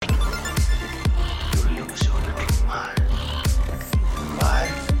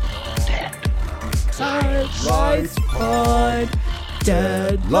Deadlights Pod.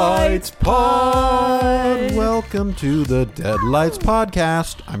 Deadlights Pod. Welcome to the Deadlights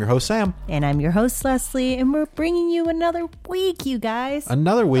Podcast. I'm your host, Sam. And I'm your host, Leslie, and we're bringing you another week, you guys.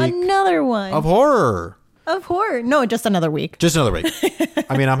 Another week. Another one. Of horror. Of horror. No, just another week. Just another week.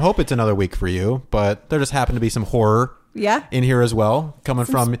 I mean, I hope it's another week for you, but there just happened to be some horror in here as well. Coming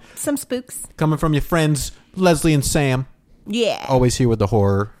from some spooks. Coming from your friends, Leslie and Sam. Yeah. Always here with the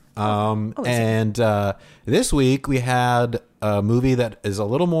horror. This week we had a movie that is a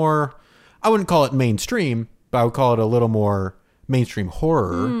little more, I wouldn't call it mainstream, but I would call it a little more mainstream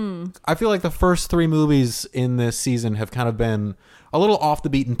horror. I feel like the first three movies in this season have kind of been a little off the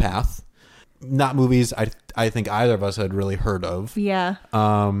beaten path. Not movies I think either of us had really heard of. Yeah.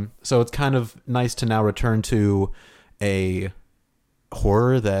 So it's kind of nice to now return to a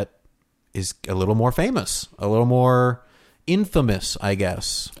horror that is a little more famous, a little more infamous, I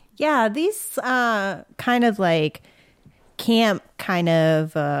guess. Yeah, these kind of like camp kind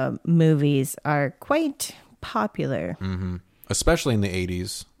of movies are quite popular. Mm-hmm. Especially in the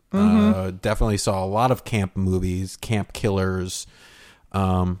 80s. Mm-hmm. Definitely saw a lot of camp movies, camp killers.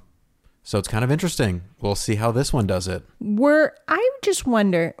 So it's kind of interesting. We'll see how this one does it. I just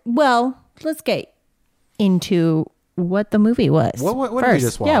wonder, well, let's get into what the movie was. What did we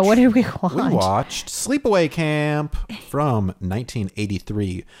just watch? Yeah, what did we watch? We watched Sleepaway Camp from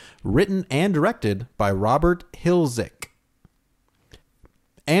 1983, written and directed by Robert Hiltzik.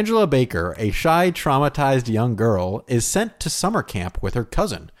 Angela Baker, a shy, traumatized young girl, is sent to summer camp with her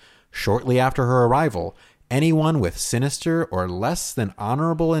cousin. Shortly after her arrival, anyone with sinister or less than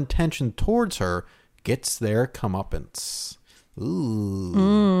honorable intention towards her gets their comeuppance.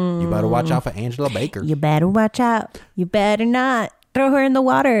 Ooh. You better watch out for Angela Baker. You better watch out. You better not throw her in the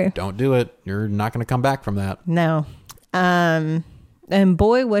water. Don't do it. You're not going to come back from that. No. And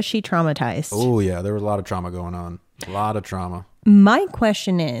boy, was she traumatized. Oh, yeah. There was a lot of trauma going on. A lot of trauma. My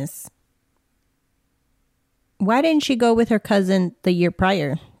question is, why didn't she go with her cousin the year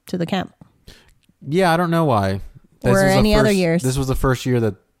prior to the camp? Yeah, I don't know why. Or any other years. This was the first year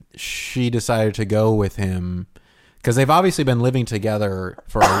that she decided to go with him. Because they've obviously been living together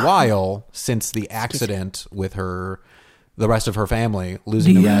for a while since the accident with the rest of her family,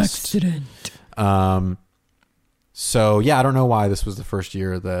 losing the rest. Accident. So, yeah, I don't know why this was the first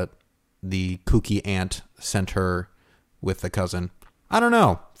year that the kooky aunt sent her with the cousin. I don't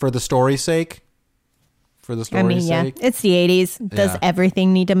know. For the story's sake? Yeah, it's the 80s. Does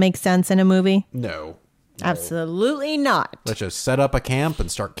everything need to make sense in a movie? No. Absolutely not. Let's just set up a camp and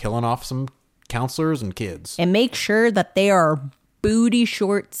start killing off some counselors and kids. And make sure that there are booty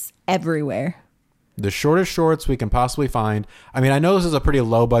shorts everywhere. The shortest shorts we can possibly find. I mean, I know this is a pretty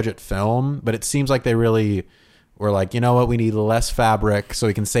low budget film, but it seems like they really were like, you know what, we need less fabric so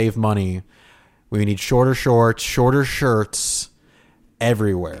we can save money. We need shorter shorts, shorter shirts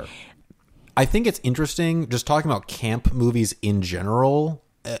everywhere. I think it's interesting just talking about camp movies in general.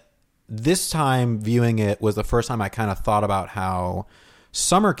 This time viewing it was the first time I kind of thought about how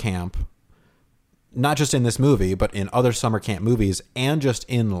summer camp, not just in this movie, but in other summer camp movies and just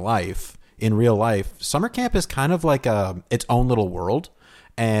in real life, summer camp is kind of like its own little world.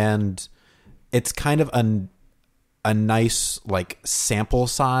 And it's kind of a nice like sample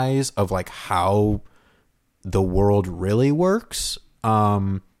size of like how the world really works.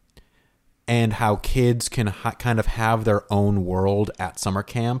 And how kids can kind of have their own world at summer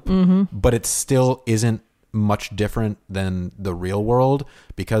camp, but it still isn't much different than the real world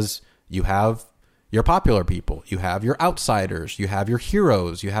because you have your popular people, you have your outsiders, you have your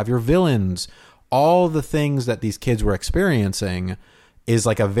heroes, you have your villains. All the things that these kids were experiencing is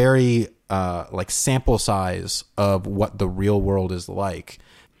like a very like sample size of what the real world is like.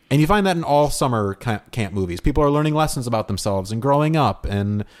 And you find that in all summer camp movies. People are learning lessons about themselves and growing up,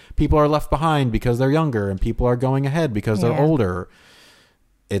 and people are left behind because they're younger, and people are going ahead because they're older.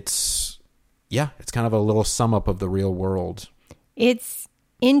 It's kind of a little sum up of the real world. It's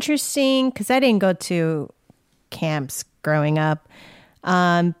interesting because I didn't go to camps growing up,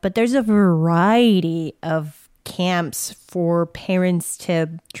 but there's a variety of camps for parents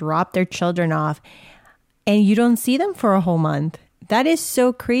to drop their children off, and you don't see them for a whole month. That is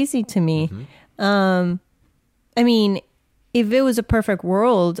so crazy to me. I mean, if it was a perfect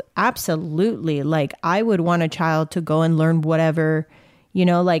world, absolutely. Like, I would want a child to go and learn whatever,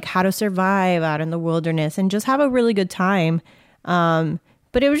 like how to survive out in the wilderness and just have a really good time. But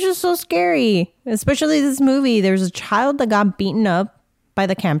it was just so scary, especially this movie. There's a child that got beaten up by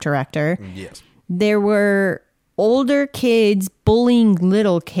the camp director. Yes. There were older kids bullying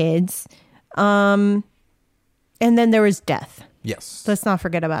little kids. And then there was death. Yes. Let's not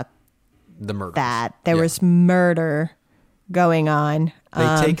forget about the murders. that there was murder going on.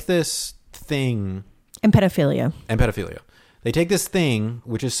 They take this thing... And pedophilia. They take this thing,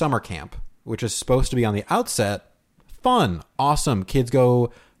 which is summer camp, which is supposed to be on the outset fun, awesome. Kids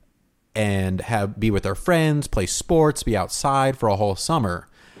go and be with their friends, play sports, be outside for a whole summer.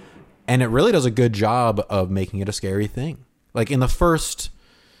 And it really does a good job of making it a scary thing. Like in the first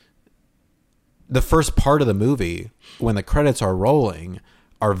part of the movie, when the credits are rolling,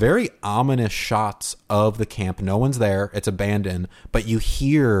 are very ominous shots of the camp. No one's there. It's abandoned. But you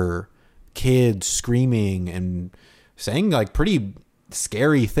hear kids screaming and saying like pretty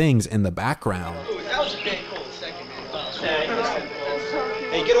scary things in the background. That was a bit cold. Second, man.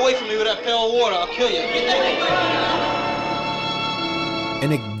 Hey, get away from me with that pail of water. I'll kill you.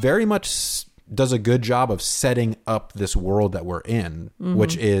 And it very much does a good job of setting up this world that we're in,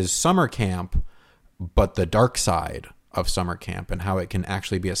 which is summer camp, but the dark side of summer camp and how it can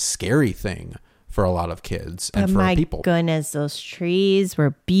actually be a scary thing for a lot of kids and for people. My goodness, those trees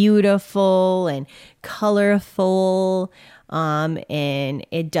were beautiful and colorful. And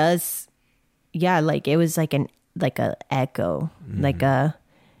it does, like it was like a echo, like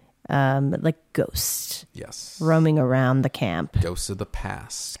ghosts. Yes. Roaming around the camp. Ghosts of the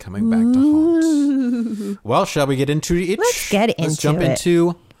past coming back to haunt. Well, shall we get into it? Let's get into it. Let's jump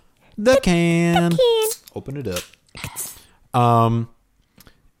into the can. Open it up.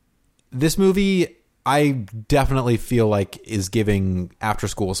 This movie, I definitely feel like is giving after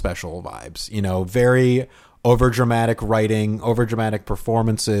school special vibes. You know, very over dramatic writing, over dramatic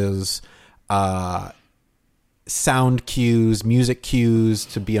performances, sound cues, music cues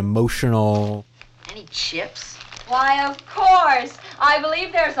to be emotional. Any chips? Why, of course. I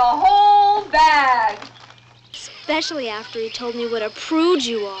believe there's a whole bag. Especially after he told me what a prude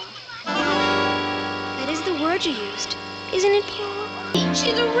you are. That is the word you used, isn't it, Paul?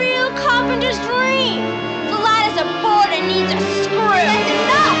 She's a real carpenter's dream. The light is a board and needs a screw. That's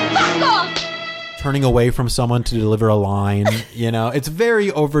enough. Fuck off. Turning away from someone to deliver a line, you know, it's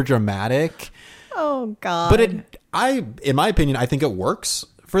very over dramatic. Oh God! But in my opinion, I think it works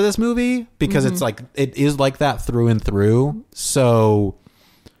for this movie because it's like it is like that through and through. So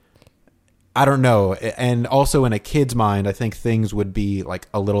I don't know. And also in a kid's mind, I think things would be like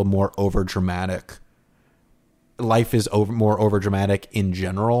a little more over dramatic. Life is more over dramatic in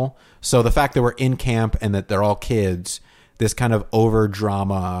general. So the fact that we're in camp and that they're all kids, this kind of over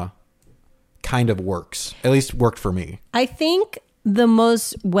drama kind of works. At least worked for me. I think the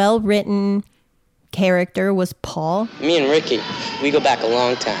most well written character was Paul. Me and Ricky, we go back a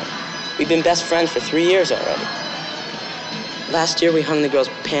long time. We've been best friends for 3 years already. Last year we hung the girls'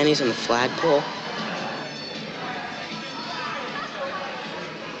 panties on the flagpole.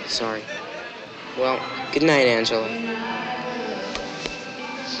 Sorry. Well, good night, Angela.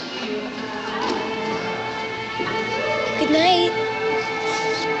 Good night.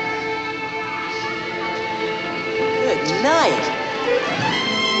 Good night.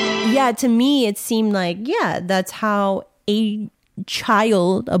 Yeah, to me, it seemed like, that's how a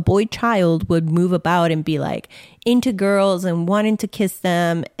boy child would move about and be like into girls and wanting to kiss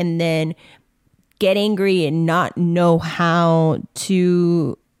them and then get angry and not know how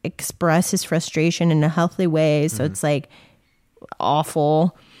to express his frustration in a healthy way. So it's like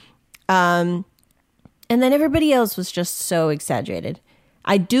awful. And then everybody else was just so exaggerated.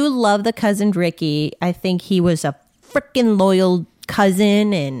 I do love the cousin Ricky. I think he was a freaking loyal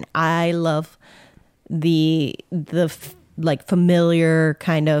cousin, and I love the like familiar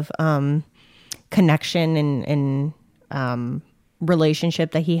kind of connection and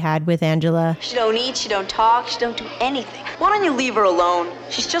relationship that he had with Angela. She don't eat, she don't talk, she don't do anything. Why don't you leave her alone?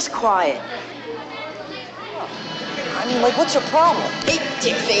 She's just quiet. I mean, like, what's your problem? Hey,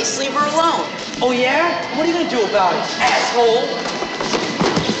 dick face, leave her alone. Oh, yeah? What are you gonna do about it, asshole?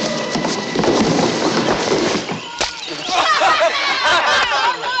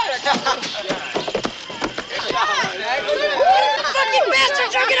 Fucking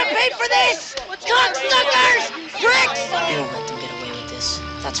bastards are gonna pay for this! Cocksuckers! Pricks! We won't let them get away with this,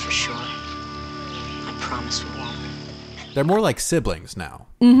 that's for sure. I promise we won't. They're more like siblings now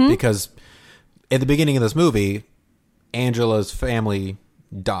because at the beginning of this movie, Angela's family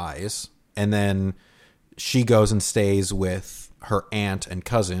dies and then she goes and stays with her aunt and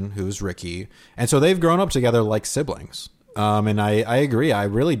cousin, who's Ricky. And so they've grown up together like siblings. And I agree. I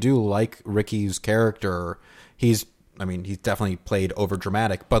really do like Ricky's character. He's definitely played over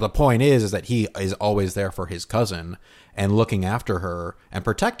dramatic, but the point is that he is always there for his cousin and looking after her and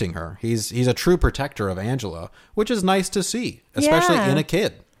protecting her. He's a true protector of Angela, which is nice to see, especially in a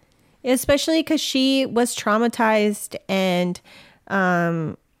kid. Especially because she was traumatized and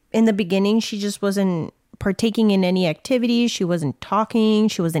in the beginning, she just wasn't partaking in any activities. She wasn't talking.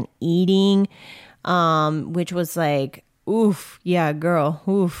 She wasn't eating, which was like, oof, yeah, girl,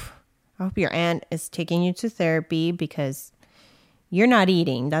 oof. I hope your aunt is taking you to therapy because you're not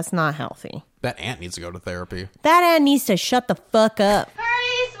eating. That's not healthy. That aunt needs to go to therapy. That aunt needs to shut the fuck up.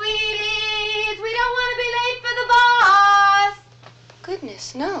 Hurry, sweeties. We don't want to be late for the boss.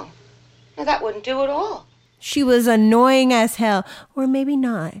 Goodness, no. No, that wouldn't do at all. She was annoying as hell. Or maybe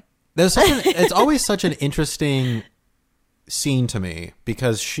not. It's always such an interesting scene to me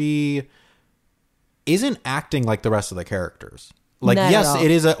because she isn't acting like the rest of the characters. Like, Not at yes, all.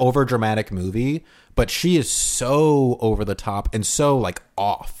 it is an overdramatic movie, but she is so over the top and so like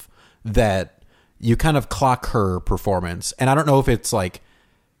off that you kind of clock her performance. And I don't know if it's like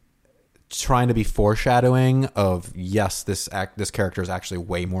trying to be foreshadowing of, yes, this character is actually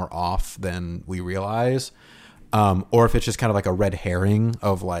way more off than we realize. Or if it's just kind of like a red herring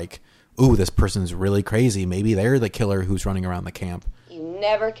of like, ooh, this person's really crazy. Maybe they're the killer who's running around the camp. You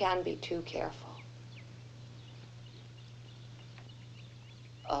never can be too careful.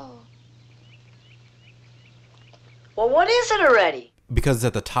 Oh. Well, what is it already? Because it's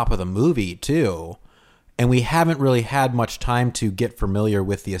at the top of the movie too, and we haven't really had much time to get familiar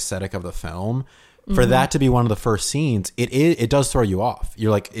with the aesthetic of the film. For that to be one of the first scenes, it does throw you off.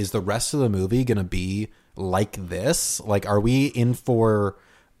 You're like, is the rest of the movie gonna be like this? Like, are we in for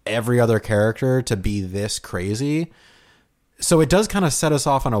every other character to be this crazy? So it does kind of set us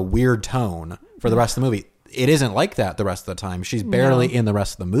off on a weird tone for the rest of the movie. It isn't like that the rest of the time. She's barely in the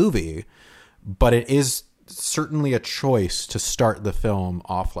rest of the movie, but it is certainly a choice to start the film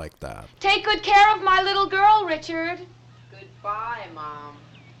off like that. Take good care of my little girl, Richard. Goodbye, Mom.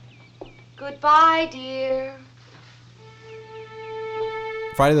 Goodbye, dear.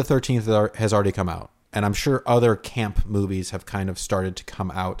 Friday the 13th has already come out, and I'm sure other camp movies have kind of started to come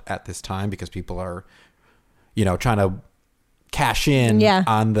out at this time because people are, trying to cash in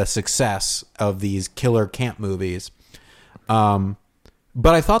on the success of these killer camp movies.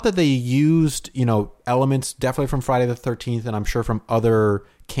 But I thought that they used, elements definitely from Friday the 13th, and I'm sure from other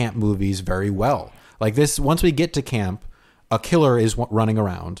camp movies very well. Like this, once we get to camp, a killer is running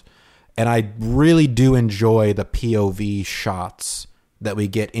around, and I really do enjoy the POV shots that we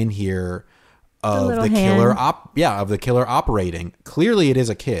get in here of the killer of the killer operating. Clearly it is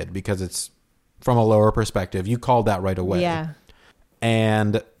a kid because it's from a lower perspective. You called that right away. Yeah.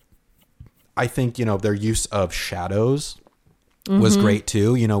 And I think, their use of shadows was great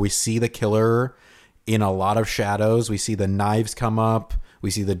too. We see the killer in a lot of shadows. We see the knives come up. We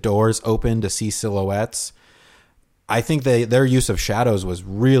see the doors open to see silhouettes. I think their use of shadows was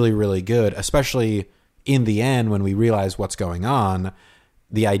really, really good, especially in the end when we realize what's going on.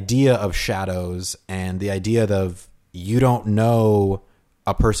 The idea of shadows and the idea of you don't know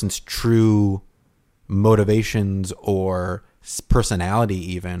a person's true motivations or personality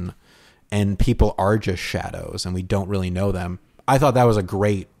even, and people are just shadows and we don't really know them. I thought that was a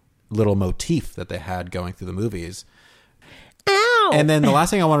great little motif that they had going through the movies. Ow! And then the last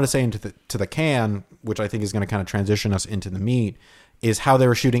thing I wanted to say to the can, which I think is going to kind of transition us into the meat, is how they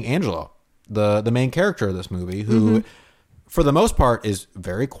were shooting Angela, the main character of this movie, who for the most part is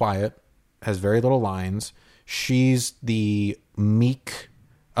very quiet, has very little lines. She's the meek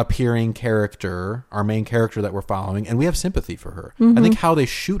appearing character, our main character that we're following, and we have sympathy for her. I think how they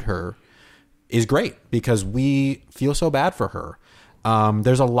shoot her is great because we feel so bad for her.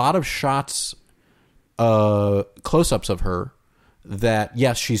 There's a lot of shots, close-ups of her that,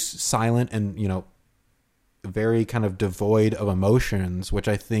 yes, she's silent and, very kind of devoid of emotions, which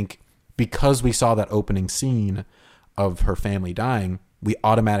I think because we saw that opening scene of her family dying, we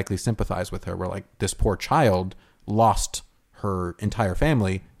automatically sympathize with her. We're like, this poor child lost her entire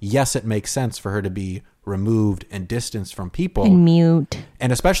family. Yes, it makes sense for her to be removed and distanced from people. And mute.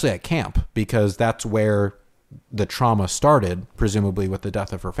 And especially at camp, because that's where the trauma started, presumably with the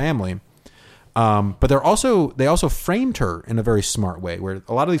death of her family. But they also framed her in a very smart way, where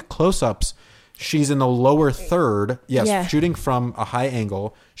a lot of these close-ups, she's in the lower third. Yes, shooting from a high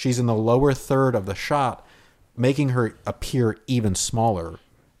angle. She's in the lower third of the shot, making her appear even smaller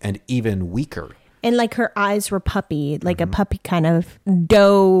and even weaker. And like her eyes were puppy, like a puppy kind of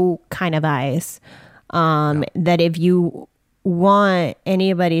doe kind of eyes. That if you want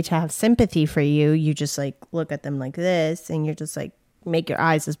anybody to have sympathy for you, you just like look at them like this and you're just like make your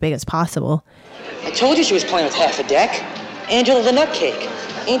eyes as big as possible. I told you she was playing with half a deck. Angela the nutcake.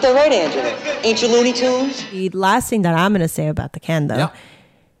 Ain't that right, Angela? Ain't you Looney Tunes? The last thing that I'm going to say about the can, though,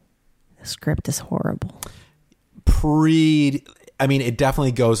 the script is horrible. I mean, it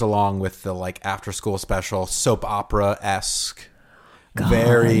definitely goes along with the like after school special soap opera-esque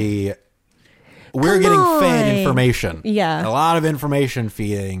very... We're Come getting fed on. information. Yeah. A lot of information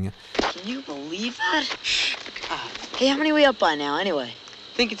feeding. Can you believe that? God. Hey, how many are we up by now, anyway?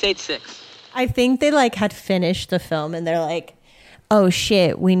 I think it's 8-6. I think they like had finished the film and they're like, oh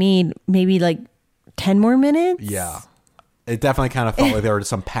shit, we need maybe like 10 more minutes. Yeah. It definitely kind of felt like there was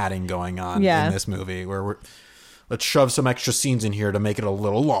some padding going on Yeah. in this movie where let's shove some extra scenes in here to make it a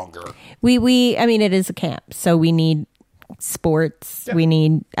little longer. I mean, it is a camp, so we need sports. Yeah. We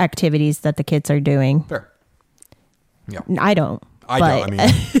need activities that the kids are doing. Fair. Yeah. I don't. I but- don't. I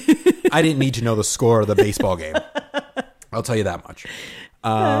mean, I didn't need to know the score of the baseball game. I'll tell you that much.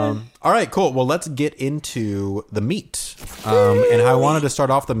 All right, cool. Well, let's get into the meat. And I wanted to start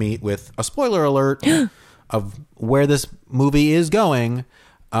off the meat with a spoiler alert of where this movie is going.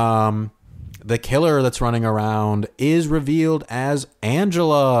 The killer that's running around is revealed as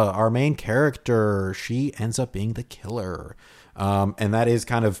Angela, our main character. She ends up being the killer. And that is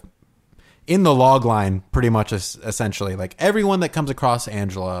kind of in the log line, pretty much essentially. Like everyone that comes across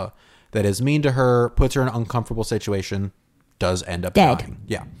Angela that is mean to her, puts her in an uncomfortable situation, does end up Dead. dying.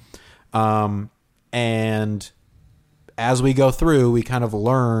 Yeah. And as we go through, we kind of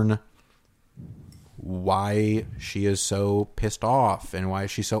learn why she is so pissed off and why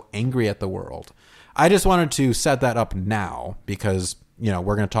she's so angry at the world. I just wanted to set that up now because, you know,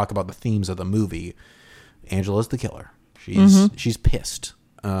 we're going to talk about the themes of the movie. Angela's the killer. She's pissed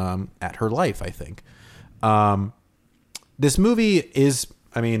at her life, I think. This movie is,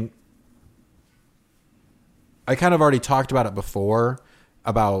 I mean, I kind of already talked about it before,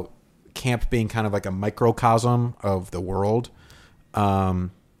 about camp being kind of like a microcosm of the world.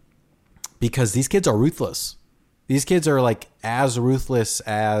 Because these kids are ruthless. These kids are like as ruthless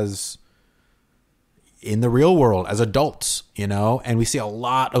as in the real world, as adults, you know? And we see a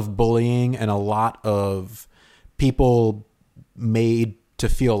lot of bullying and a lot of people made to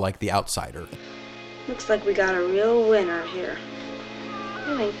feel like the outsider. Looks like we got a real winner here.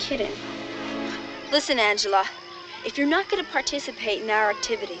 You ain't kidding. Listen, Angela, if you're not going to participate in our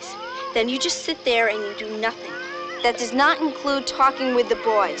activities, then you just sit there and you do nothing. That does not include talking with the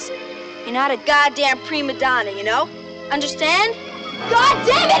boys. You're not a goddamn prima donna, you know? Understand? God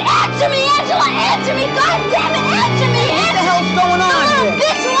damn it, answer me, Angela! Answer me! God damn it, answer me! What the hell's going on The little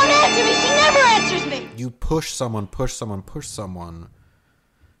here? bitch won't answer me! She never answers me! You push someone,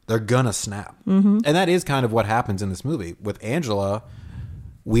 they're gonna snap. And that is kind of what happens in this movie. With Angela,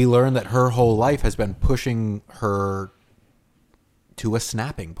 we learn that her whole life has been pushing her to a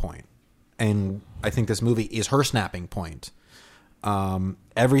snapping point. And I think this movie is her snapping point.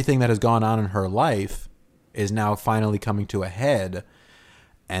 Everything that has gone on in her life is now finally coming to a head.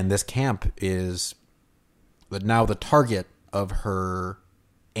 And this camp is now the target of her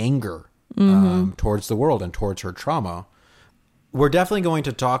anger towards the world and towards her trauma. We're definitely going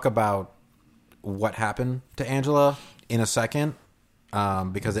to talk about what happened to Angela in a second,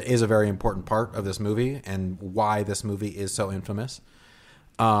 because it is a very important part of this movie and why this movie is so infamous.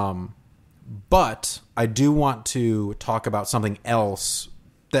 But I do want to talk about something else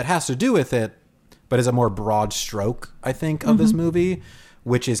that has to do with it, but is a more broad stroke, I think, of this movie,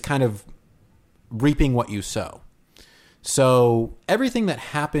 which is kind of reaping what you sow. So everything that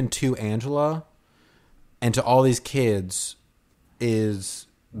happened to Angela and to all these kids is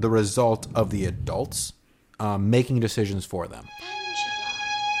the result of the adults making decisions for them.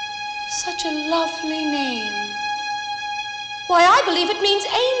 Such a lovely name. Why, I believe it means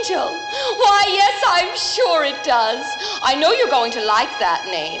angel. Why, yes, I'm sure it does. I know you're going to like that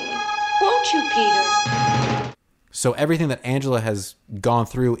name. Won't you, Peter? So everything that Angela has gone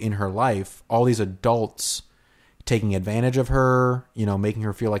through in her life, all these adults taking advantage of her, you know, making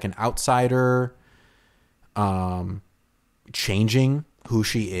her feel like an outsider, changing who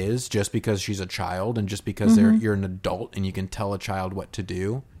she is just because she's a child and just because you're an adult and you can tell a child what to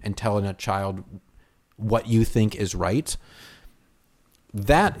do and telling a child what you think is right.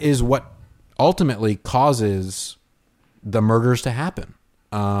 That is what ultimately causes the murders to happen,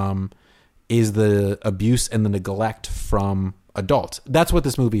 is the abuse and the neglect from adults. That's what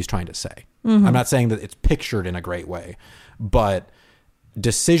this movie is trying to say. I'm not saying that it's pictured in a great way, but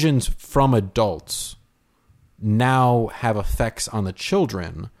decisions from adults now have effects on the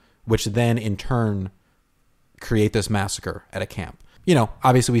children, which then in turn create this massacre at a camp. You know,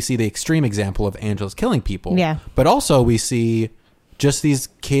 obviously we see the extreme example of Angela's killing people, Yeah. but also we see just these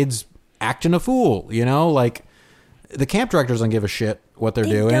kids acting a fool, you know, like the camp director doesn't give a shit what they're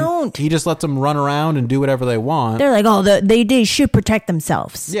doing. don't. He just lets them run around and do whatever they want. They're like, oh, they should protect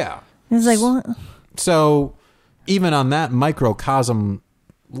themselves. Yeah. It's like, what? So even on that microcosm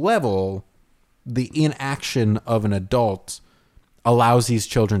level, the inaction of an adult allows these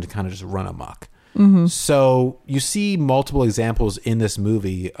children to kind of just run amok. So you see multiple examples in this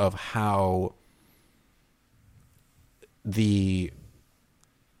movie of how the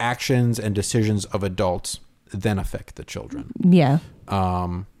actions and decisions of adults then affect the children. Yeah.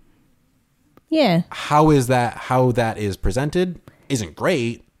 Yeah. How that is presented isn't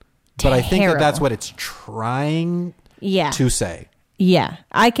great, but I think that's what it's trying to say. Yeah.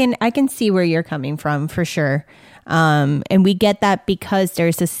 I can see where you're coming from for sure. And we get that because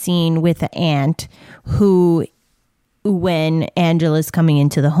there's a scene with the aunt who, when Angela's coming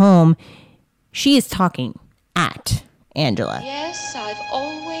into the home, she is talking at Angela. Yes, I've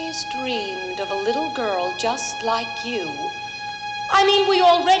always dreamed of a little girl just like you. I mean, we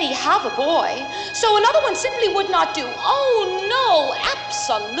already have a boy, so another one simply would not do. Oh, no,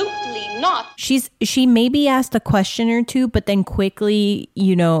 absolutely not. She maybe asked a question or two, but then quickly,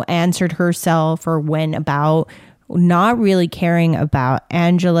 answered herself or went about, not really caring about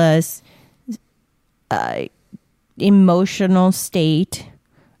Angela's emotional state.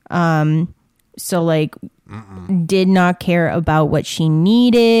 So like, did not care about what she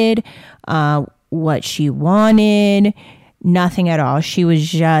needed, what she wanted, nothing at all. She was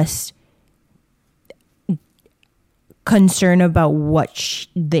just concerned about what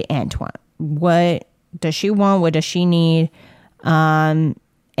the aunt want. What does she want? What does she need? And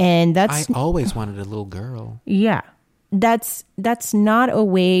that's... I always wanted a little girl. Yeah. That's not a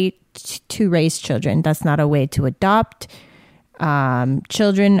way to raise children. That's not a way to adopt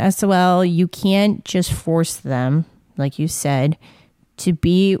children as well. You can't just force them, like you said, to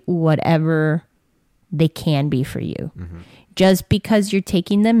be whatever they can be for you. Just because you're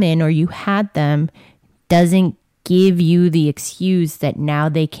taking them in or you had them doesn't give you the excuse that now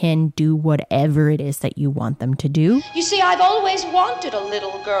they can do whatever it is that you want them to do. You see, I've always wanted a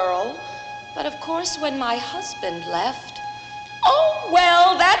little girl, but of course when my husband left, oh,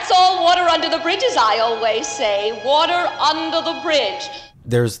 well, that's all water under the bridge, as I always say. Water under the bridge.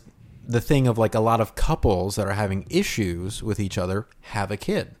 There's the thing of like a lot of couples that are having issues with each other have a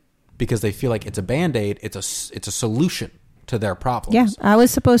kid because they feel like it's a Band-Aid. It's a solution to their problems. Yeah, I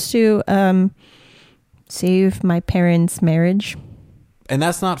was supposed to save my parents' marriage. And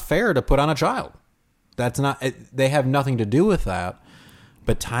that's not fair to put on a child. That's not, they have nothing to do with that.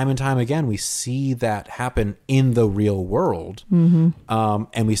 But time and time again, we see that happen in the real world.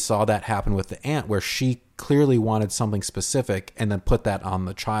 And we saw that happen with the aunt, where she clearly wanted something specific and then put that on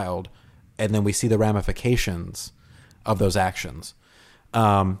the child. And then we see the ramifications of those actions.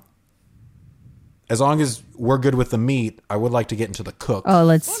 As long as we're good with the meat, I would like to get into the cook. Oh,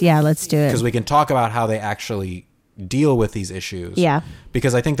 let's do it. Because we can talk about how they actually deal with these issues. Yeah.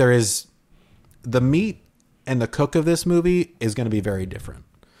 Because I think there is the meat and the cook of this movie is going to be very different.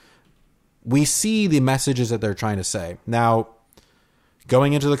 We see the messages that they're trying to say. Now,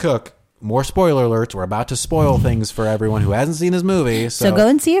 going into the cook, more spoiler alerts. We're about to spoil things for everyone who hasn't seen this movie. So go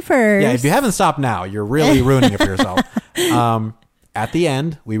and see it first. Yeah, if you haven't stopped now, you're really ruining it for yourself. At the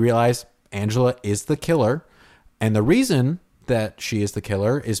end, we realize Angela is the killer. And the reason that she is the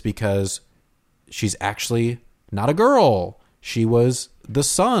killer is because she's actually not a girl. She was the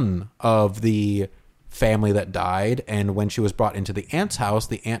son of the family that died, and when she was brought into the aunt's house,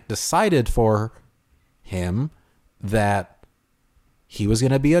 the aunt decided for him that he was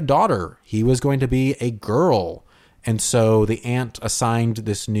going to be a daughter. He was going to be a girl. And so the aunt assigned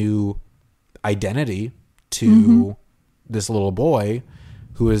this new identity to this little boy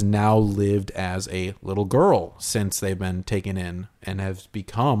who has now lived as a little girl since they've been taken in and has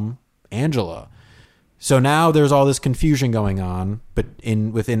become Angela. So now there's all this confusion going on, but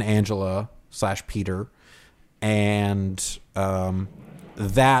within Angela / Peter, and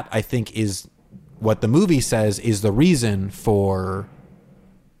that I think is what the movie says is the reason for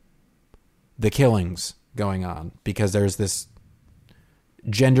the killings going on, because there's this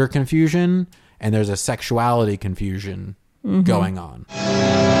gender confusion and there's a sexuality confusion going on. God,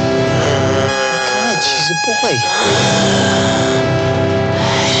 she's a boy.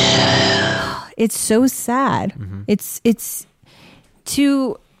 It's so sad. It's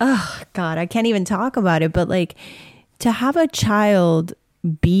too... Oh, God, I can't even talk about it. But like, to have a child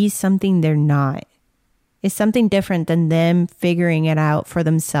be something they're not is something different than them figuring it out for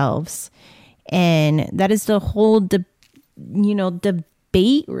themselves. And that is the whole, debate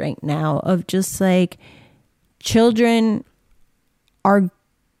right now of just like, children are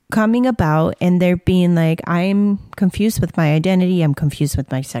coming about and they're being like, I'm confused with my identity. I'm confused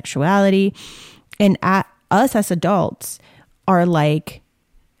with my sexuality. And us as adults are like,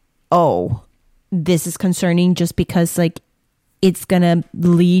 oh, this is concerning just because like it's going to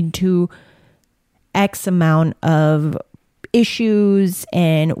lead to X amount of issues,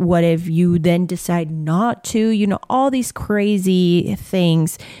 and what if you then decide not to, all these crazy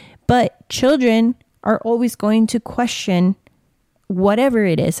things. But children are always going to question whatever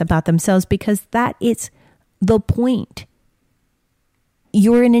it is about themselves, because that is the point.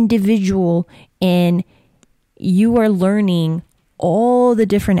 You're an individual and you are learning all the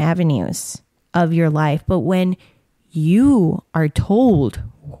different avenues of your life. But when you are told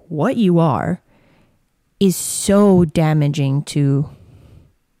what you are, is so damaging to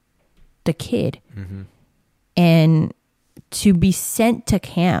the kid. Mm-hmm. And to be sent to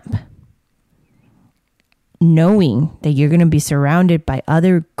camp knowing that you're going to be surrounded by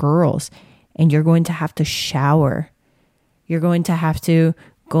other girls and you're going to have to shower. You're going to have to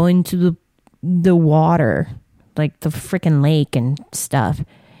go into the water, like the freaking lake and stuff.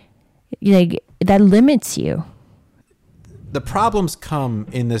 Like, that limits you. The problems come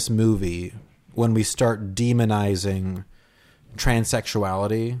in this movie when we start demonizing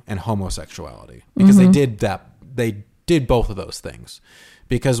transsexuality and homosexuality, because they did both of those things.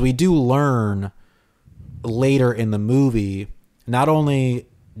 Because we do learn later in the movie, not only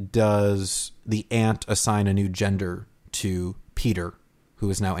does the aunt assign a new gender to Peter, who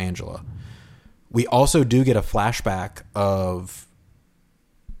is now Angela, we also do get a flashback of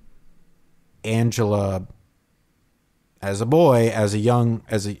Angela as a boy, as a young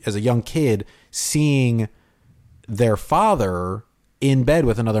kid, seeing their father in bed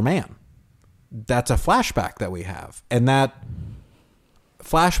with another man. That's a flashback that we have. And that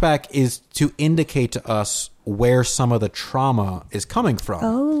flashback is to indicate to us where some of the trauma is coming from.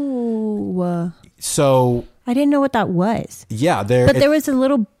 Oh. So I didn't know what that was. Yeah. But there was a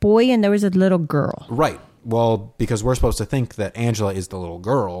little boy and there was a little girl. Right. Well, because we're supposed to think that Angela is the little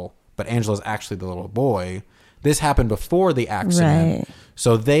girl, but Angela's actually the little boy. This happened before the accident. Right.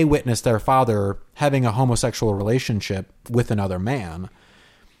 So they witnessed their father having a homosexual relationship with another man.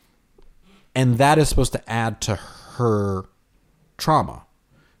 And that is supposed to add to her trauma,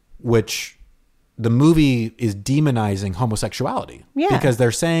 which the movie is demonizing homosexuality. Yeah. Because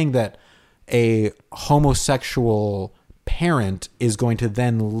they're saying that a homosexual parent is going to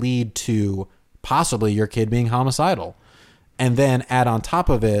then lead to possibly your kid being homicidal. And then add on top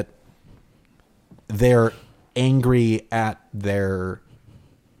of it, they're angry at their,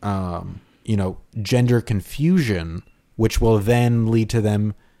 gender confusion, which will then lead to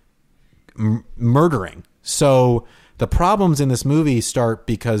them murdering. So the problems in this movie start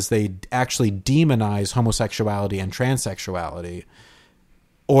because they actually demonize homosexuality and transsexuality,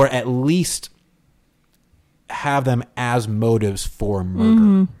 or at least have them as motives for murder.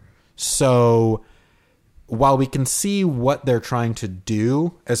 Mm-hmm. So while we can see what they're trying to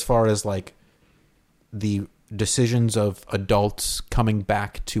do as far as like the decisions of adults coming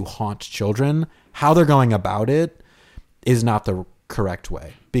back to haunt children, how they're going about it is not the correct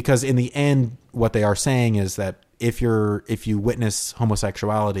way. Because in the end, what they are saying is that if you witness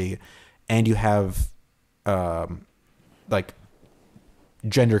homosexuality and you have like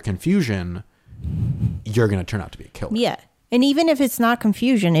gender confusion, you're going to turn out to be a killer. Yeah. And even if it's not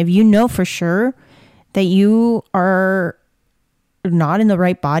confusion, if you know for sure that you are not in the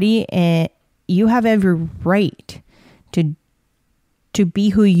right body, and you have every right to be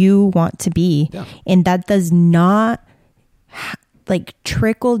who you want to be. Yeah. And that does not like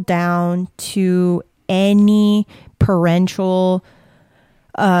trickle down to any parental,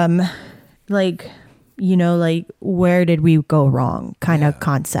 like where did we go wrong kind of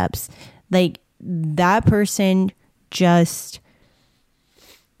concepts. Like, that person just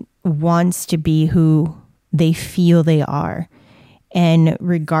wants to be who they feel they are. And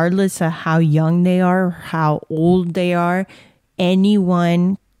regardless of how young they are, how old they are,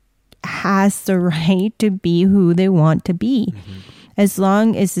 anyone has the right to be who they want to be. Mm-hmm. As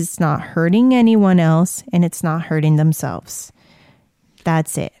long as it's not hurting anyone else and it's not hurting themselves.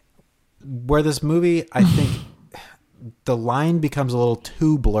 That's it. Where this movie, I think the line becomes a little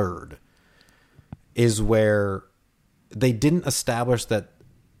too blurred is where they didn't establish that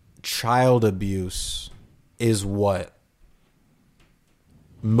child abuse is what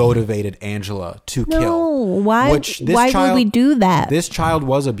motivated Angela to kill. Why would we do that? This child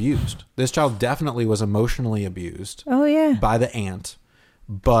was abused. This child definitely was emotionally abused. Oh, yeah. By the aunt.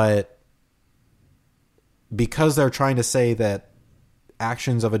 But because they're trying to say that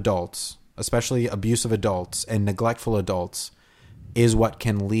actions of adults, especially abusive adults and neglectful adults, is what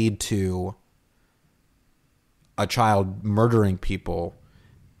can lead to a child murdering people,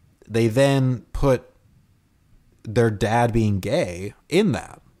 they then put their dad being gay in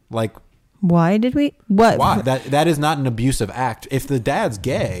that. Like, why did we? What? Why? That is not an abusive act. If the dad's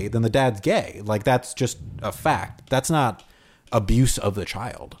gay, then the dad's gay. Like, that's just a fact. That's not abuse of the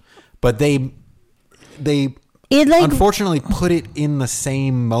child, but they It like unfortunately put it in the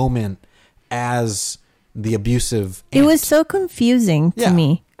same moment as the abusive it aunt. was so confusing to Yeah.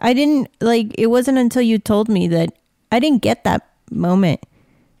 me. I didn't like it wasn't until you told me that I didn't get that moment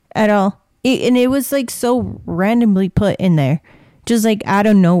at all. And it was like so randomly put in there, just like out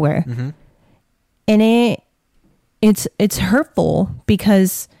of nowhere. And it's hurtful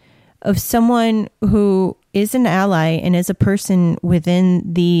because of someone who is an ally and is a person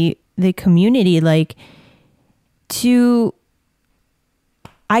within the community. Like,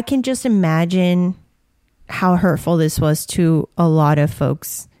 I can just imagine how hurtful this was to a lot of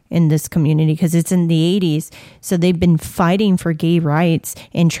folks in this community because it's in the 80s. So they've been fighting for gay rights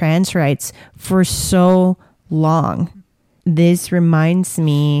and trans rights for so long. This reminds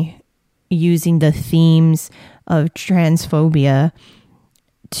me, using the themes of transphobia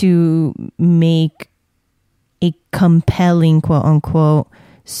to make a compelling, quote unquote,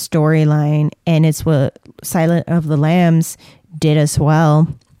 storyline. And it's what Silent of the Lambs did as well.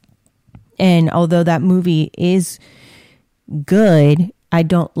 And although that movie is good, I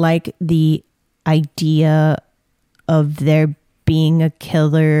don't like the idea of there being a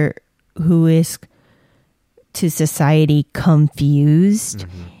killer who is to society confused,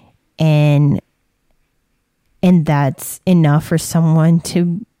 and that's enough for someone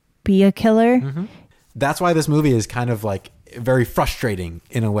to be a killer. That's why this movie is kind of like very frustrating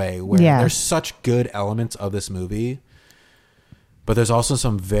in a way, where there's such good elements of this movie, but there's also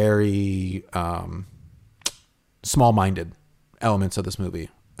some very small-minded elements of this movie.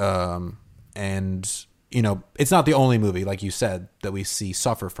 And, you know, it's not the only movie, like you said, that we see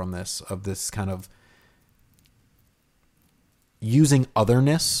suffer from this, of this kind of using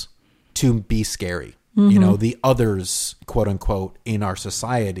otherness to be scary. You know, the others, quote unquote, in our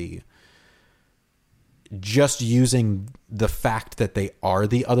society, just using the fact that they are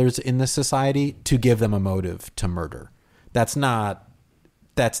the others in this society to give them a motive to murder. That's not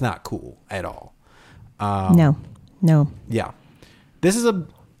cool at all. No. Yeah. This is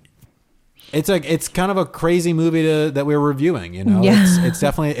it's kind of a crazy movie that we're reviewing, you know. Yeah. It's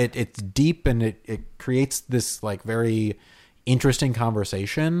definitely it's deep, and it creates this like very interesting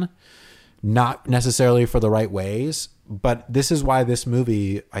conversation, not necessarily for the right ways, but this is why this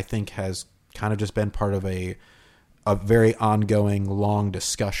movie, I think, has kind of just been part of a very ongoing long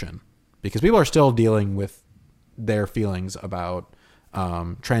discussion, because people are still dealing with their feelings about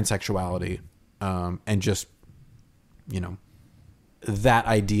transsexuality, and just, you know, that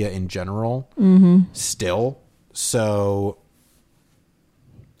idea in general still. So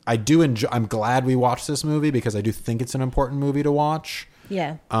I do enjoy, I'm glad we watched this movie, because I do think it's an important movie to watch.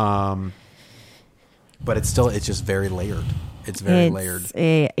 Yeah. But it's just very layered. It's very layered.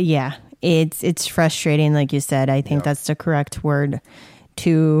 Yeah. It's frustrating, like you said. I think that's the correct word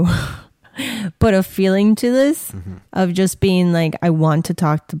to put a feeling to this, of just being like, I want to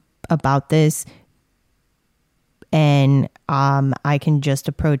talk about this, and I can just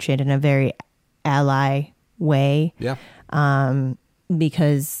approach it in a very ally way. Yeah.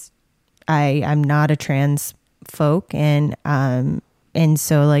 Because I'm not a trans folk, and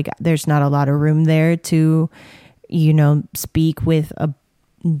so like there's not a lot of room there to, you know, speak with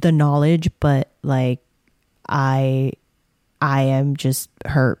the knowledge, but like I am just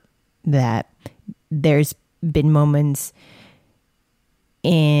hurt that there's been moments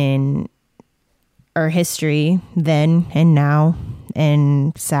in our history then and now,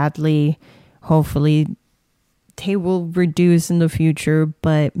 and sadly, hopefully they will reduce in the future,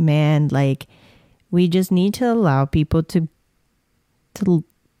 but man, like, we just need to allow people to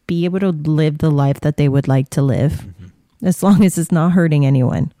be able to live the life that they would like to live, as long as it's not hurting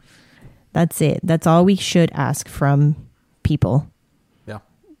anyone. That's it. That's all we should ask from people. Yeah.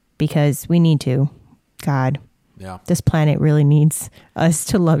 Because we need to. God. Yeah. This planet really needs us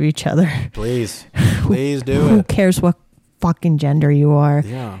to love each other. Please do Who it. cares what fucking gender you are?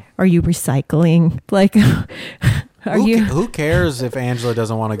 Yeah. Are you recycling? Like, who cares if Angela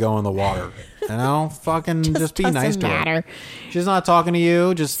doesn't want to go in the water? You know, fucking just be nice to her. She's not talking to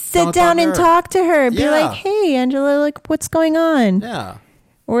you. Just sit down and talk to her. Be Yeah. like, hey, Angela, like, what's going on? Yeah.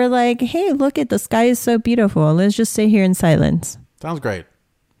 Or like, hey, look at the sky is so beautiful. Let's just sit here in silence. Sounds great.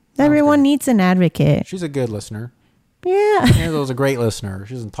 Everyone needs an advocate. She's a good listener. Yeah. Angela's a great listener.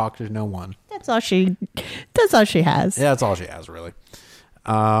 She doesn't talk to no one. That's all she has. Yeah, that's all she has, really.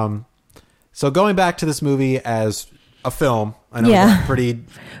 So going back to this movie as a film, I know we got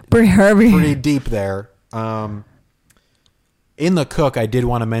pretty deep there. In The Cook, I did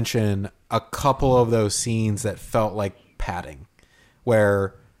want to mention a couple of those scenes that felt like padding,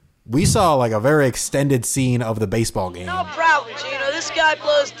 where we saw like a very extended scene of the baseball game. No problem, Gino. This guy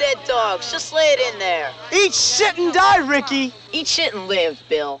blows dead dogs. Just lay it in there. Eat shit and die, Ricky. Eat shit and live,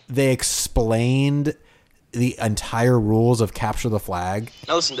 Bill. They explained the entire rules of capture the flag.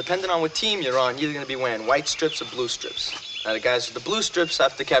 Now listen, depending on what team you're on, you're either going to be wearing white strips or blue strips. Now the guys with the blue strips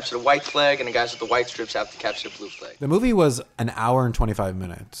have to capture the white flag, and the guys with the white strips have to capture the blue flag. The movie was an hour and 25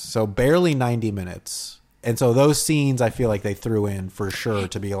 minutes, so barely 90 minutes. And so those scenes, I feel like they threw in for sure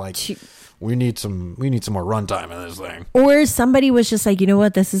to be like, we need some more runtime in this thing. Or somebody was just like, you know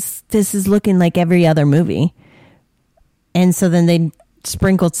what, this is looking like every other movie, and so then they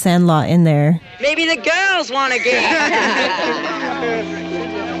sprinkled Sandlot in there. Maybe the girls want a game.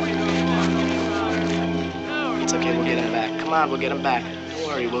 It's okay, we'll get him back. Come on, we'll get him back. Don't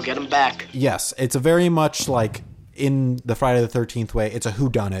worry, we'll get him back. Yes, it's a very much like in the Friday the 13th way. It's a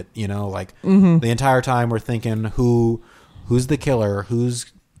whodunit, you know, like the entire time we're thinking who's the killer,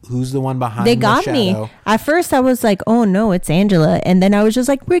 who's the one behind They the got shadow. me. At first I was like, oh no, it's Angela. And then I was just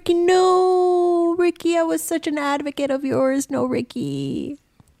like, Ricky, no, Ricky, I was such an advocate of yours. No, Ricky.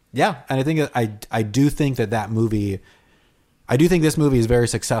 Yeah, and I think I do think that movie, I do think this movie is very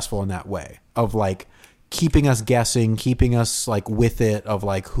successful in that way of like keeping us guessing, keeping us like with it of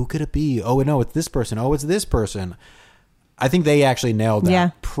like, who could it be? Oh no, it's this person. Oh, it's this person. I think they actually nailed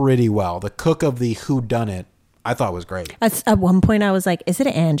that pretty well. The cook of the whodunit, I thought was great. At one point I was like, is it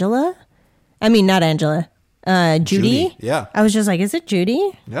Angela? I mean, not Angela. Judy? Yeah. I was just like, is it Judy?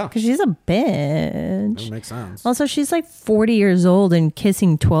 Yeah. Because she's a bitch. That makes sense. Also, she's like 40 years old and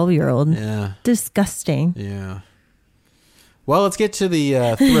kissing 12-year-old. Yeah. Disgusting. Yeah. Well, let's get to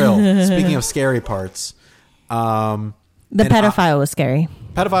the thrill. Speaking of scary parts. The pedophile was scary.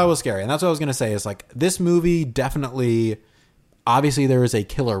 Pedophile was scary. And that's what I was going to say is like this movie definitely, obviously there is a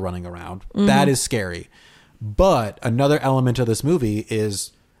killer running around. Mm-hmm. That is scary. But another element of this movie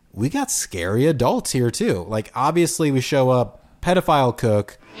is we got scary adults here too. Like obviously we show up, pedophile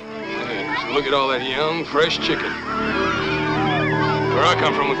cook. Hey, look at all that young, fresh chicken. Where I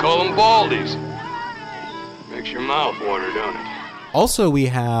come from, we call them baldies. Makes your mouth water, don't it? Also, we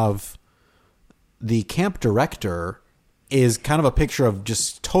have the camp director is kind of a picture of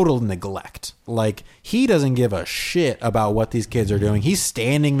just total neglect. Like, he doesn't give a shit about what these kids are doing. He's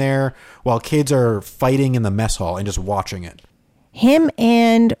standing there while kids are fighting in the mess hall and just watching it. Him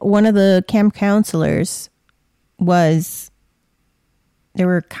and one of the camp counselors they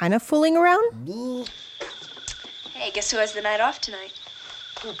were kind of fooling around. Hey, guess who has the night off tonight?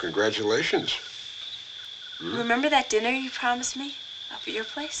 Oh, congratulations. Remember that dinner you promised me up at your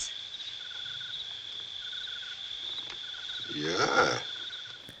place? Yeah.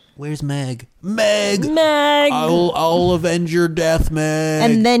 Where's Meg? Meg! Meg! I'll avenge your death, Meg.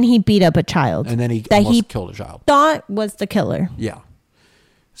 And then he beat up a child. And then he almost killed a child. Thought was the killer. Yeah.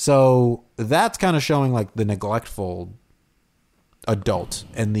 So that's kind of showing like the neglectful adult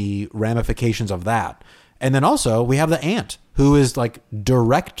and the ramifications of that. And then also we have the aunt who is like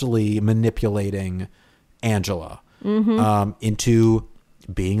directly manipulating Angela into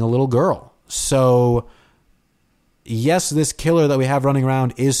being a little girl. So yes, this killer that we have running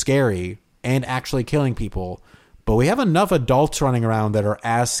around is scary and actually killing people, but we have enough adults running around that are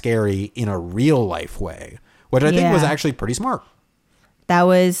as scary in a real life way, which I think was actually pretty smart. That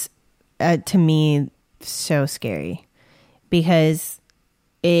was, to me, so scary because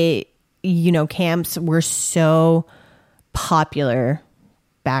camps were so popular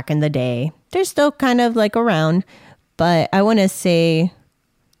back in the day. They're still kind of like around, but I want to say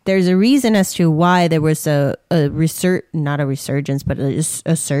there's a reason as to why there was not a resurgence, but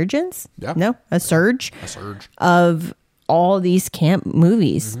a surge of all these camp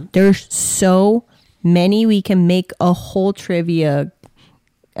movies. Mm-hmm. There's so many. We can make a whole trivia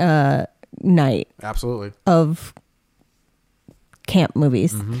night. Absolutely. Of camp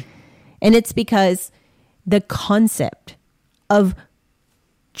movies. Mm-hmm. And it's because the concept of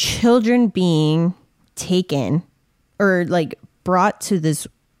children being taken or like brought to this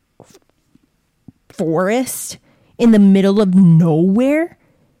forest in the middle of nowhere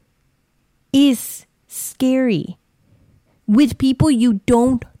is scary with people you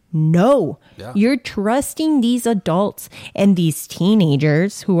don't know. Yeah. You're trusting these adults and these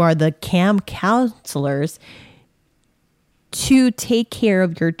teenagers who are the camp counselors to take care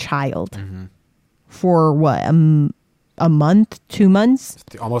of your child for what, a month, 2 months?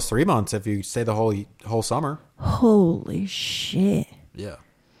 Almost 3 months if you stay the whole summer. Holy shit. Yeah.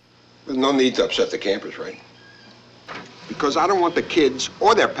 There's no need to upset the campers, right? Because I don't want the kids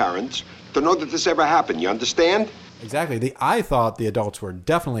or their parents to know that this ever happened. You understand? Exactly. I thought the adults were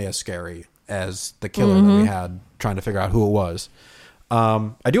definitely as scary as the killer that we had trying to figure out who it was.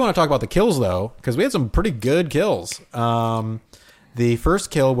 I do want to talk about the kills, though, because we had some pretty good kills. The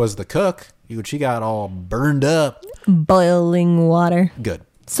first kill was the cook, which he got all burned up. Boiling water. Good.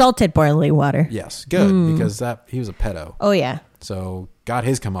 Salted boiling water. Yes, good, because he was a pedo. Oh, yeah. So got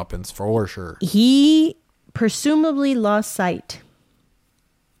his comeuppance for sure. He presumably lost sight.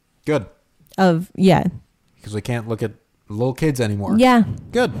 Good. Yeah. Because we can't look at little kids anymore. Yeah.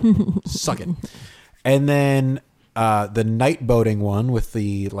 Good. Suck it. And then the night boating one with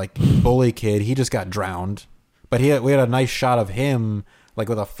the bully kid, he just got drowned. But we had a nice shot of him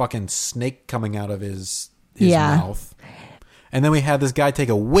with a fucking snake coming out of his mouth. And then we had this guy take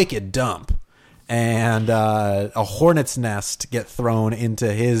a wicked dump and a hornet's nest get thrown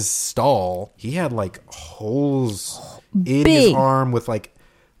into his stall. He had holes in his arm with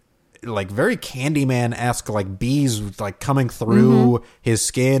very Candyman-esque bees coming through his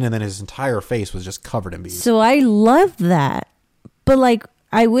skin, and then his entire face was just covered in bees. So I love that. But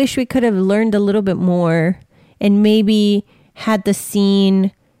I wish we could have learned a little bit more and maybe had the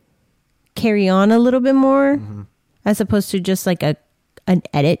scene carry on a little bit more as opposed to just an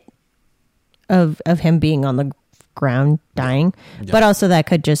edit of him being on the ground dying. Yeah. But also that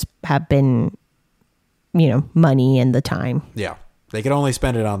could just have been, money and the time. Yeah. They could only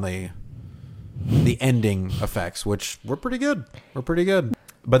spend it on the ending effects, which were pretty good.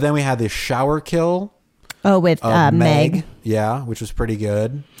 But then we had this shower kill. Oh, with Meg. Yeah, which was pretty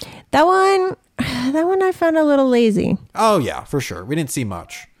good. That one I found a little lazy. Oh, yeah, for sure. We didn't see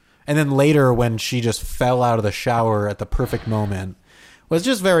much. And then later when she just fell out of the shower at the perfect moment was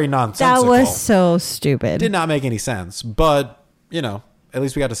just very nonsensical. That was so stupid. Did not make any sense. But, at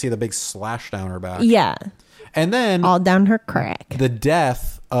least we got to see the big slash down her back. Yeah. And then all down her crack. The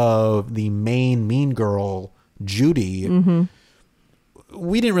death of the main mean girl, Judy,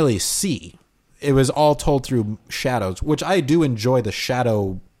 we didn't really see. It was all told through shadows, which I do enjoy the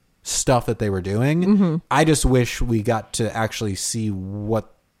shadow stuff that they were doing. I just wish we got to actually see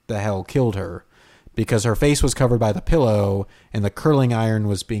what the hell killed her, because her face was covered by the pillow and the curling iron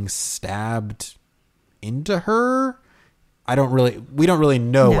was being stabbed into her. We don't really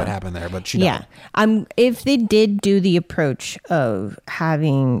know what happened there, but she died. If they did do the approach of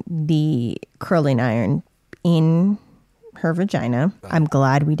having the curling iron in her vagina, I'm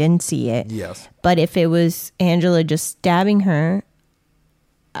glad we didn't see it. Yes. But if it was Angela just stabbing her,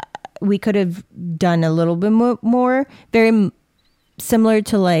 we could have done a little bit more. Very similar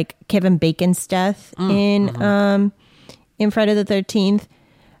to Kevin Bacon's death in Friday the 13th.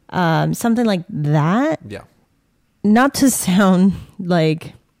 Something like that. Yeah. Not to sound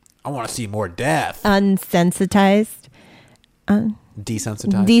like I want to see more death. Unsensitized.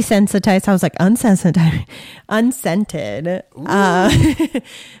 Desensitized. Desensitized. I was like unsensitized. Unscented.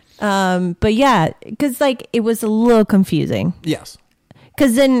 But yeah, because it was a little confusing. Yes.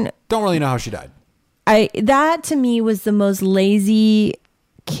 Because then don't really know how she died. That to me was the most lazy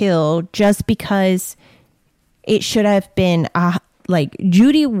kill, just because it should have been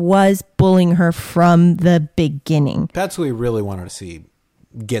Judy was bullying her from the beginning. That's what we really wanted to see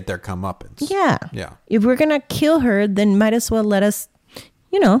get their comeuppance. Yeah. Yeah. If we're going to kill her, then might as well let us,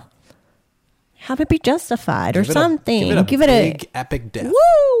 have it be justified or something. Give it a big epic death.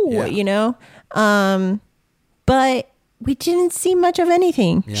 Woo! Yeah. But we didn't see much of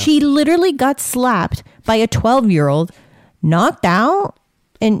anything. Yeah. She literally got slapped by a 12-year-old, knocked out,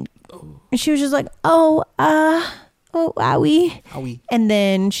 and she was just like, oh, owie. And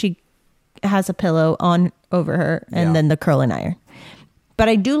then she has a pillow on over her and then the curling iron. But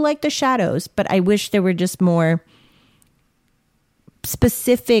I do like the shadows, but I wish there were just more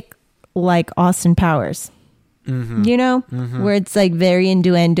specific, like Austin Powers. Where it's very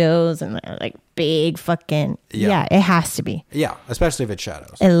innuendos and big fucking it has to be. Yeah, especially if it's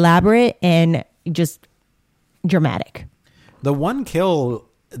shadows. Elaborate and just dramatic. The one kill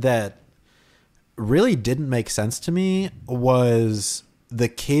that really didn't make sense to me was the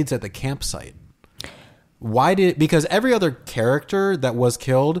kids at the campsite. Because every other character that was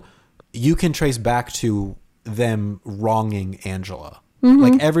killed, you can trace back to them wronging Angela.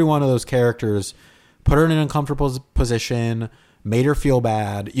 Every one of those characters put her in an uncomfortable position, made her feel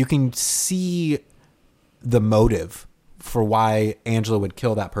bad. You can see the motive for why Angela would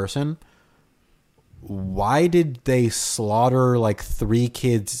kill that person. Why did they slaughter 3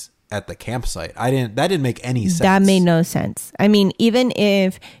 kids at the campsite? That didn't make any sense. That made no sense. I mean, even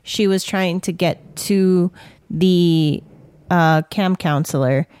if she was trying to get to the camp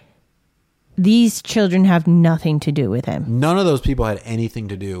counselor, these children have nothing to do with him. None of those people had anything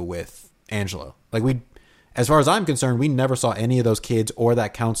to do with Angela. As far as I'm concerned, we never saw any of those kids or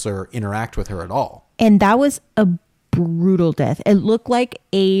that counselor interact with her at all. And that was a brutal death. It looked like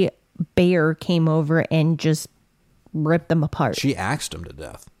a bear came over and just ripped them apart. She axed them to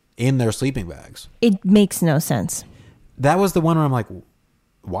death in their sleeping bags. It makes no sense. That was the one where I'm like,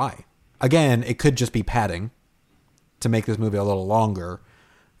 why? Again, it could just be padding to make this movie a little longer.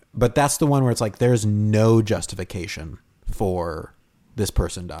 But that's the one where it's like, there's no justification for this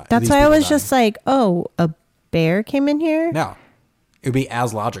person dying. That's why I was just like, oh, a bear came in here? No. It would be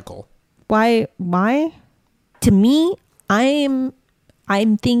as logical. Why? To me, I'm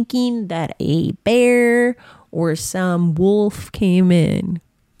thinking that a bear or some wolf came in.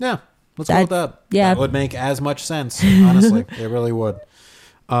 Yeah. Let's go with that. Yeah. That would make as much sense, honestly. It really would.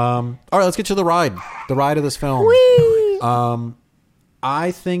 All right, let's get to the ride. The ride of this film. Whee!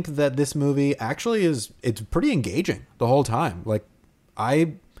 I think that this movie actually it's pretty engaging the whole time. Like,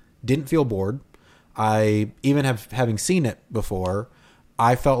 I didn't feel bored. I even having seen it before,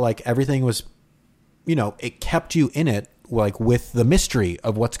 I felt like everything was, it kept you in it, like with the mystery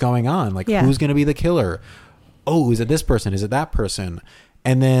of what's going on. Like, who's going to be the killer? Oh, is it this person? Is it that person?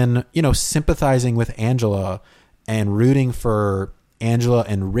 And then, sympathizing with Angela and rooting for Angela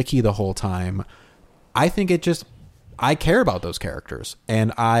and Ricky the whole time. I think I care about those characters,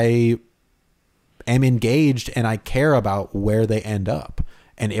 and I am engaged, and I care about where they end up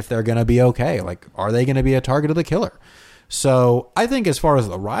and if they're going to be okay. Like, are they going to be a target of the killer? So I think as far as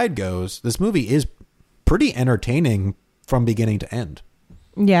the ride goes, this movie is pretty entertaining from beginning to end.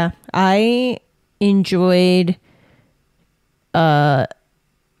 Yeah, I enjoyed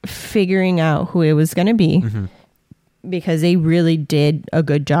figuring out who it was going to be, because they really did a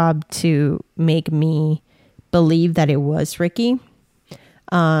good job to make me believe that it was Ricky.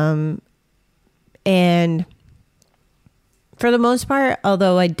 And for the most part,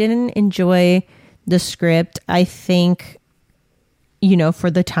 although I didn't enjoy the script, I think, for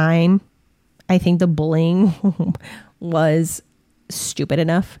the time, I think the bullying was stupid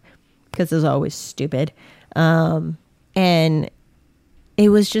enough, because it's always stupid. And it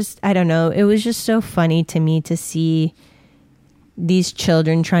was just, I don't know, it was just so funny to me to see these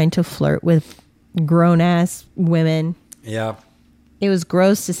children trying to flirt with grown-ass women. Yeah. It was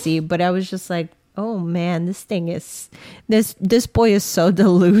gross to see, but I was just like, oh man, this boy is so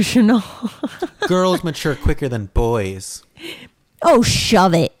delusional. Girls mature quicker than boys. Oh,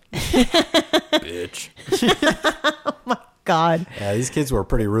 shove it. Bitch. Oh my God. Yeah, these kids were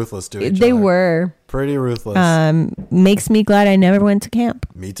pretty ruthless to each other. They were. Pretty ruthless. Makes me glad I never went to camp.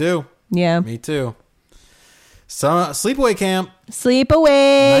 Me too. Yeah. Me too. So, Sleepaway Camp.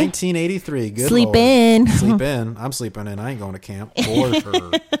 Sleepaway. 1983. Good Sleep Lord. in. Sleep in. I'm sleeping in. I ain't going to camp for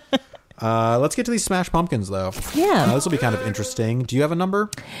sure. Let's get to these Smash Pumpkins, though. Yeah. This will be kind of interesting. Do you have a number?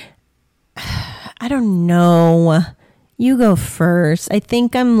 I don't know. You go first. I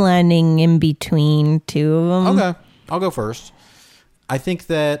think I'm landing in between two of them. Okay. I'll go first. I think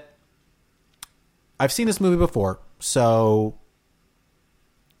that I've seen this movie before, so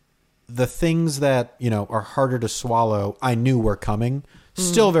the things that, are harder to swallow, I knew were coming.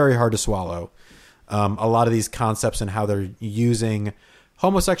 Still very hard to swallow. A lot of these concepts and how they're using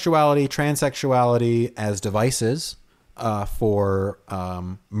homosexuality, transsexuality as devices for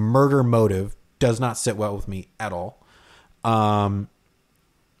murder motive does not sit well with me at all. On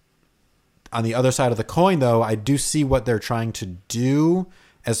the other side of the coin, though, I do see what they're trying to do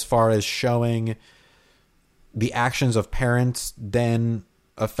as far as showing the actions of parents then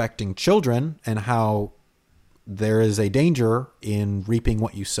affecting children and how there is a danger in reaping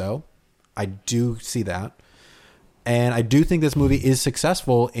what you sow. I do see that. And I do think this movie is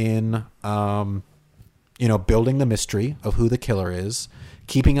successful in, building the mystery of who the killer is,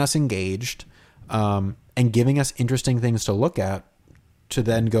 keeping us engaged, and giving us interesting things to look at to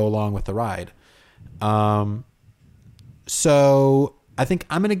then go along with the ride. So I think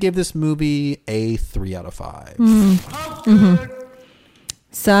I'm going to give this movie a 3 out of 5.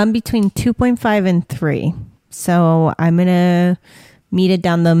 So I'm between 2.5 and 3. So I'm going to meet it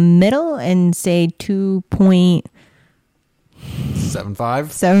down the middle and say 2.75.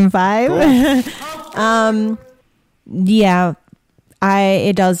 75. Cool. Yeah.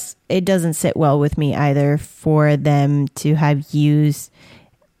 It doesn't sit well with me either for them to have used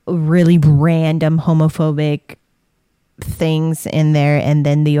really random homophobic things in there, and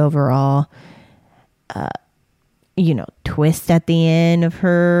then the overall twist at the end of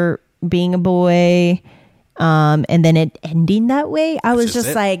her being a boy, and then it ending that way. I was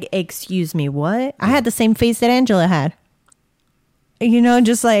just like, excuse me, what? I had the same face that Angela had,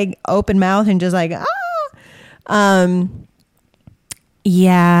 just like open mouth and just like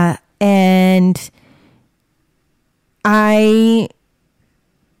yeah. And I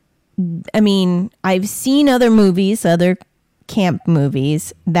I mean, I've seen other movies, other camp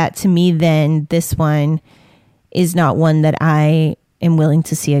movies, that to me, then this one is not one that I am willing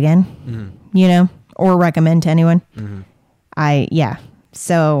to see again, you know, or recommend to anyone.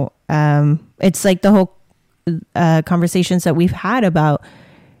 So it's like the whole conversations that we've had about,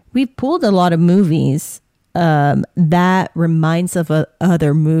 we've pulled a lot of movies that reminds of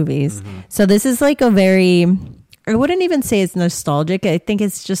other movies. So this is like a very, I wouldn't even say it's nostalgic. I think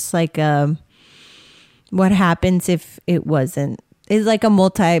it's just like what happens if it wasn't. It's like a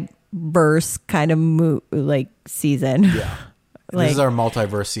multiverse kind of like season. Yeah. Like, this is our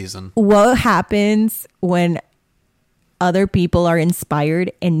multiverse season. What happens when other people are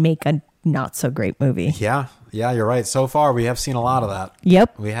inspired and make a not so great movie? Yeah, you're right. So far, we have seen a lot of that.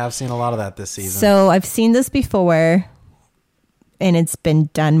 Yep. We have seen a lot of that this season. So I've seen this before, and it's been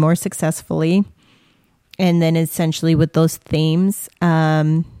done more successfully. And then essentially with those themes,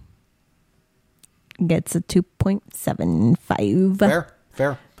 gets a 2.75.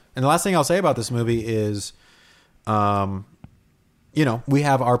 Fair. And the last thing I'll say about this movie is, you know, we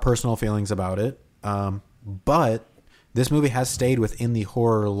have our personal feelings about it, but this movie has stayed within the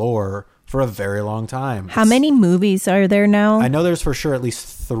horror lore for a very long time. How many movies are there now? I know there's for sure at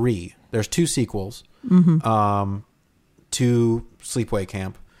least 3. There's 2 sequels to Sleepaway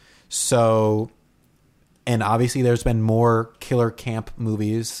Camp. So, and obviously there's been more killer camp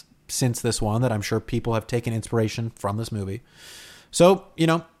movies since this one that I'm sure people have taken inspiration from this movie. So, you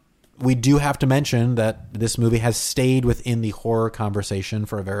know, we do have to mention that this movie has stayed within the horror conversation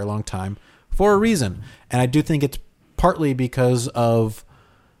for a very long time for a reason. And I do think it's partly because of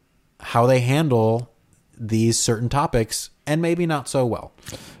how they handle these certain topics, and maybe not so well.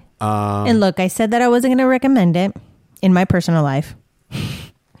 And look, I said that I wasn't going to recommend it in my personal life.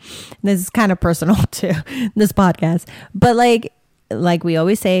 This is kind of personal too, this podcast. But like we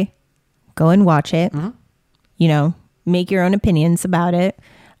always say, go and watch it. You know, make your own opinions about it,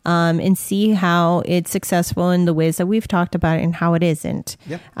 and see how it's successful in the ways that we've talked about it and how it isn't.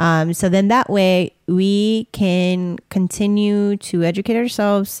 Yep. So then that way we can continue to educate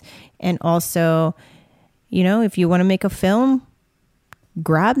ourselves. And also, you know, if you want to make a film,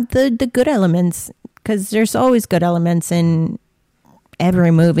 grab the good elements, because there's always good elements in every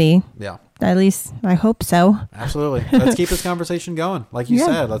movie. Yeah. At least I hope so. Absolutely. Let's keep this conversation going. Like you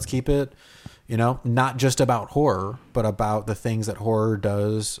said, let's keep it, you know, not just about horror, but about the things that horror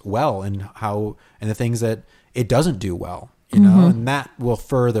does well and the things that it doesn't do well, you know, and that will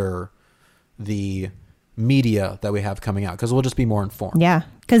further the media that we have coming out, because we'll just be more informed. Yeah.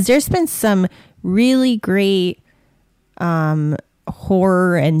 Because there's been some really great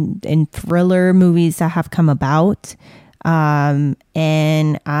horror and thriller movies that have come about. And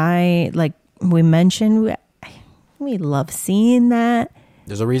I, like we mentioned, we love seeing that.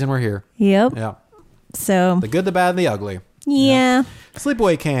 There's a reason we're here. Yep. Yeah. So the good, the bad, and the ugly. Yeah.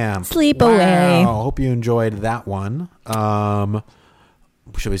 Sleepaway Camp. Sleepaway. Wow. Hope you enjoyed that one.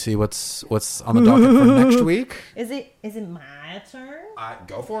 Should we see what's on the docket for next week? Is it my turn?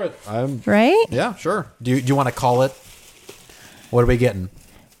 Go for it. Right? Yeah, sure. Do you want to call it? What are we getting?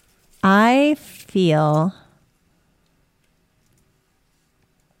 I feel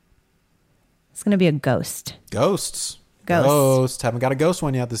it's going to be a ghost. Ghosts. Haven't got a ghost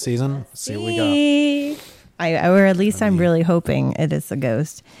one yet this season. Let's see what we got. Or at least I'm really hoping it is a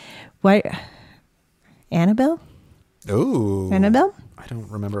ghost. What? Annabelle? Ooh. Annabelle? I don't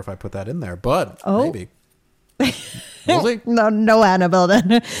remember if I put that in there, but maybe. We'll see. No Annabelle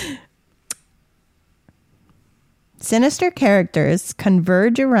then. Sinister characters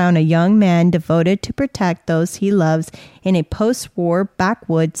converge around a young man devoted to protect those he loves in a post-war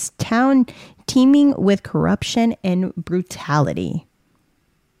backwoods town teeming with corruption and brutality.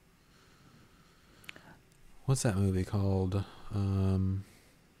 What's that movie called?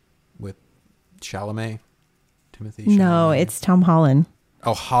 With Chalamet? Timothy Chalamet? No, it's Tom Holland.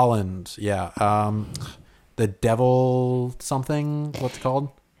 Oh, Holland. Yeah. The Devil something? What's it called?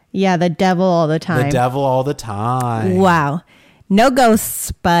 Yeah, The Devil All the Time. The Devil All the Time. Wow. No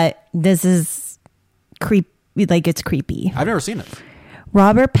ghosts, but this is it's creepy. I've never seen it.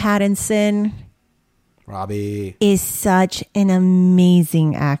 Robert Pattinson Robbie is such an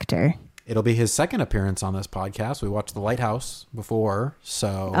amazing actor. It'll be his second appearance on this podcast. We watched The Lighthouse before,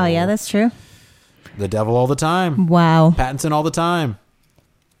 so... Oh, yeah, that's true. The Devil All the Time. Wow. Pattinson all the time.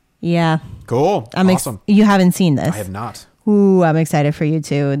 Yeah. Cool. Awesome. You haven't seen this? I have not. Ooh, I'm excited for you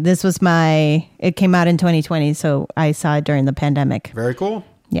too. This was it came out in 2020, so I saw it during the pandemic. Very cool.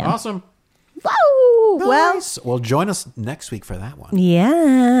 Yeah. Awesome. Woo! Nice. Well, join us next week for that one.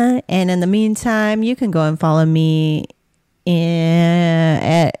 Yeah. And in the meantime, you can go and follow me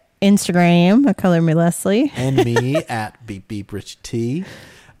Instagram at Color Me Leslie. And me at Beep Beep Rich T.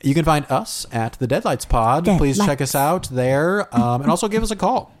 You can find us at the Deadlights Pod. Please check us out there. And also give us a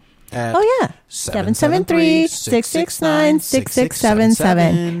call. At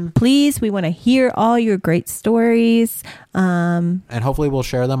 773-669-6677. Please, we want to hear all your great stories. And hopefully we'll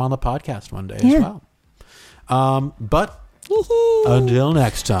share them on the podcast one day as well. But until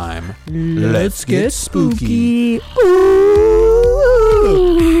next time, let's get spooky.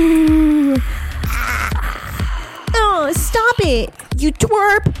 Oh, stop it. You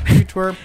twerp. You twerp.